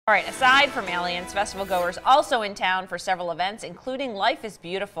All right, aside from aliens, festival goers also in town for several events, including Life is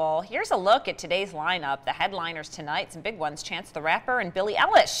Beautiful. Here's a look at today's lineup. The headliners tonight, some big ones, Chance the Rapper and Billie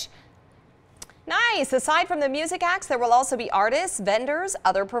Eilish. Nice. Aside from the music acts, there will also be artists, vendors,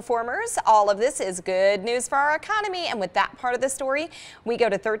 other performers. All of this is good news for our economy. And with that part of the story, we go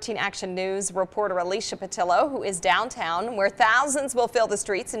to 13 Action News reporter Alicia Patillo, who is downtown, where thousands will fill the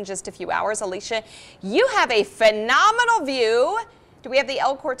streets in just a few hours. Alicia, you have a phenomenal view. Do we have the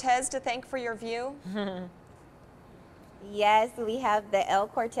El Cortez to thank for your view? Yes, we have the El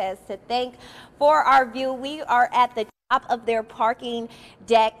Cortez to thank for our view. We are at the top of their parking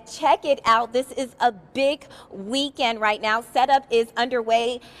deck. Check it out. This is a big weekend right now. Setup is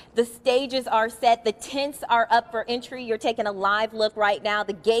underway. The stages are set. The tents are up for entry. You're taking a live look right now.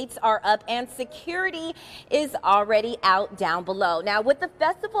 The gates are up and security is already out down below. Now, with the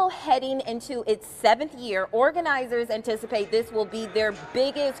festival heading into its 7th year, organizers anticipate this will be their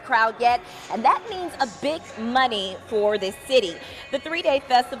biggest crowd yet, and that means a big money for this city. The 3-day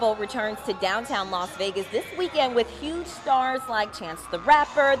festival returns to downtown Las Vegas this weekend with huge stars like Chance the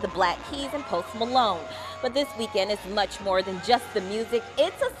Rapper, the Black Keys, and Post Malone. But this weekend is much more than just the music.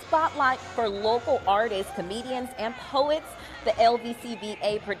 It's a spotlight for local artists, comedians, and poets. The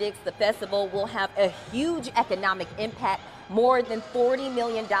LVCVA predicts the festival will have a huge economic impact, more than $40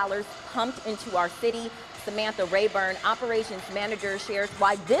 million pumped into our city. Samantha Rayburn, operations manager, shares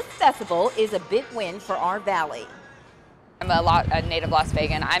why this festival is a big win for our valley. I'm a native Las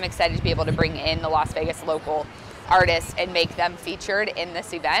Vegan. I'm excited to be able to bring in the Las Vegas local artists and make them featured in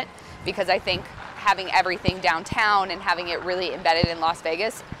this event, because I think having everything downtown and having it really embedded in Las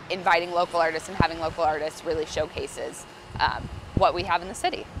Vegas, inviting local artists and having local artists really showcases what we have in the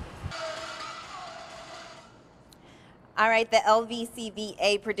city. All right, the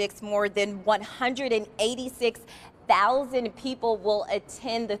LVCVA predicts more than 186,000 people will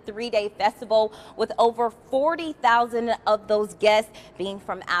attend the 3-day festival, with over 40,000 of those guests being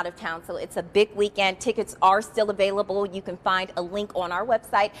from out of town. So it's a big weekend. Tickets are still available. You can find a link on our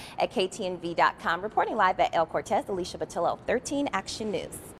website at ktnv.com. Reporting live at El Cortez, Alicia Patillo, 13 Action News.